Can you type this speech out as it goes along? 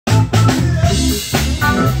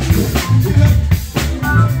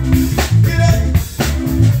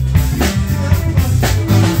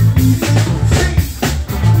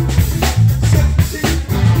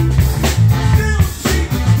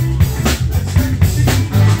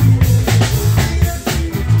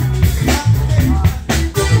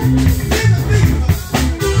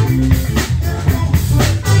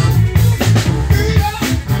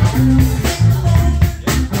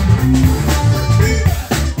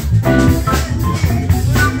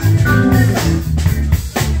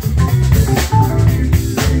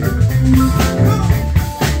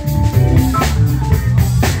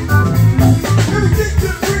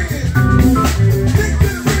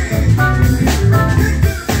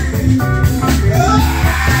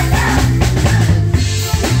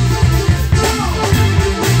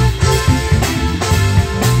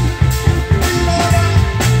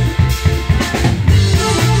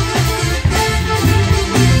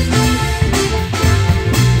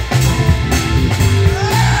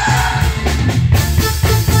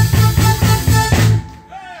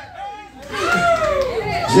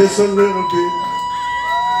Just a little bit.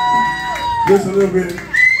 Just a little bit.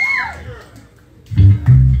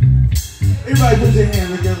 Everybody put your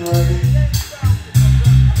hands together right here.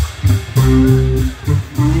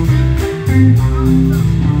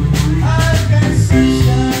 I've got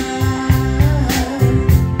sunshine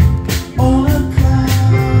on a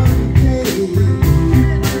cloudy day.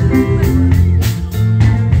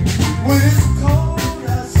 When it's cold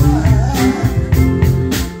outside,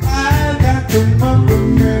 I've got the mother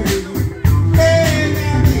Mary. Hey,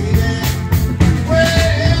 now, baby.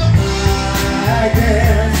 Well, I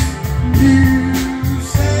guess you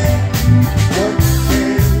say what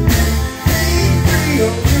can make me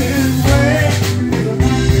feel this way.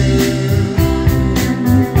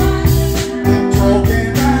 I'm talking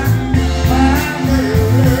about my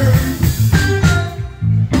girl.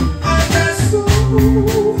 I got so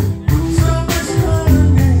much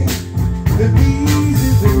honey that easy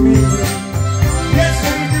to me. Yes,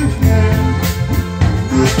 I do now.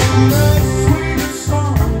 I got a sweeter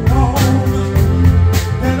song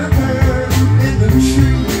than a bird in the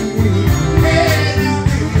tree. Hey, now,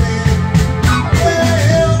 baby.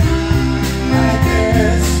 Well, I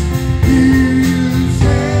guess you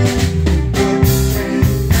say what can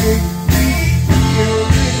make me feel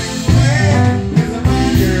this way. 'Cause I'm a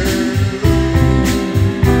girl.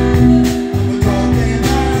 I'm talking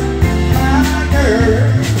about my girl.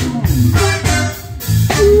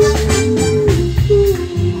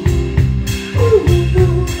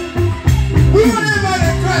 We want everybody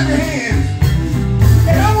to clap your hands.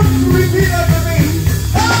 And I want you to repeat after me.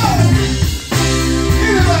 Oh!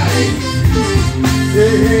 Everybody!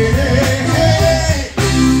 Hey, hey, hey, hey!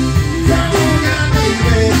 Come on now,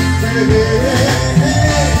 baby! Hey, hey, hey,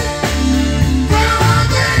 hey! Come on,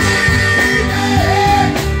 baby!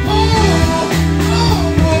 Oh,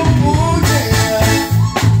 oh, oh, oh, yeah!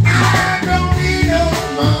 I don't need no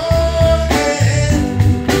money.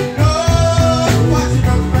 No, watching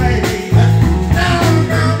no baby. No,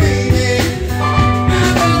 no, baby.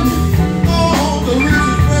 Oh, the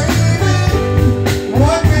richest baby.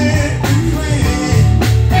 What man you playing?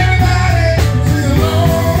 Everybody sing along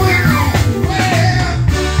with me. Well,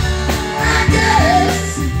 I guess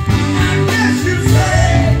you say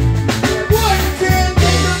what can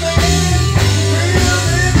make a man feel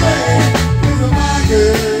this way? 'Cause of my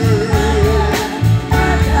girl.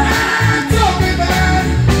 I'm talking about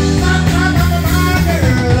my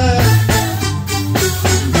girl.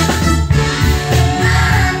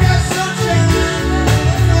 I got sunshine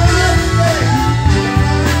on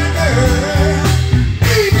my girl.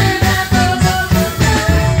 Even after another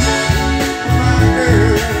day, my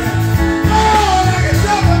girl. All I can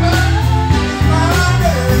talk about is my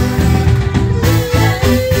girl.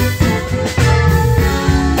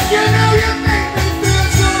 You know you make me feel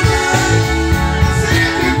so good. I say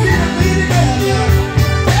if you keep me together.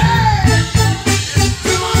 Hey,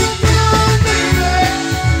 come on, baby.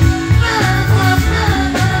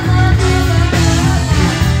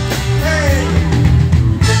 Hey,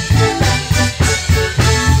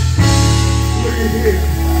 look at here.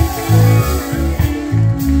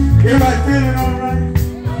 Everybody feeling all right?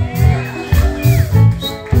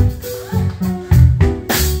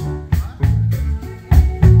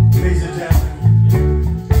 Ladies and gentlemen,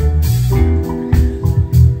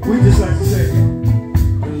 we just like to say,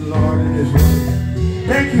 the Lord in His word.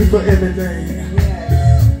 Thank you for everything.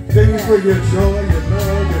 Thank you for your joy, your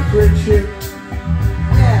love, your friendship,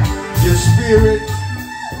 your spirit.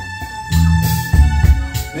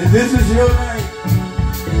 And this is your night.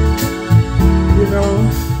 You know,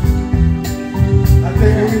 I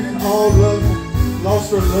think we've all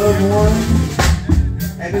lost a loved one,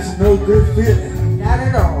 and it's no good feeling. Not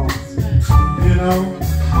at all. You know,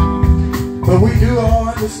 but we do all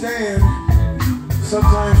understand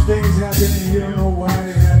sometimes things happen and you don't know why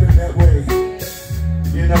they happen that way.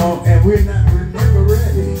 You know, and we're never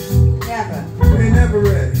ready. Never. We're never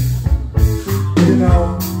ready. You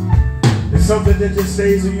know, it's something that just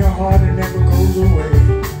stays in your heart and never goes away.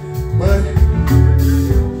 But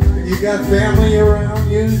you got family around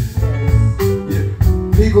you,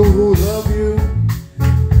 people who love you,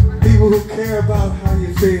 people who care about how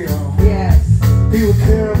you feel. Yes. People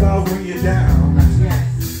care about when you're down.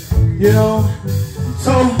 Yes. You know,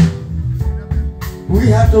 so we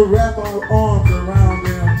have to wrap our arms around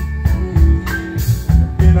them,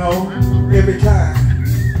 you know, every time.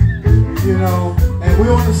 You know, and we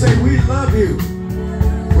want to say we love you.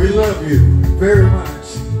 We love you very much.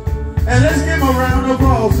 And let's give them a round of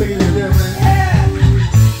applause, ladies and gentlemen.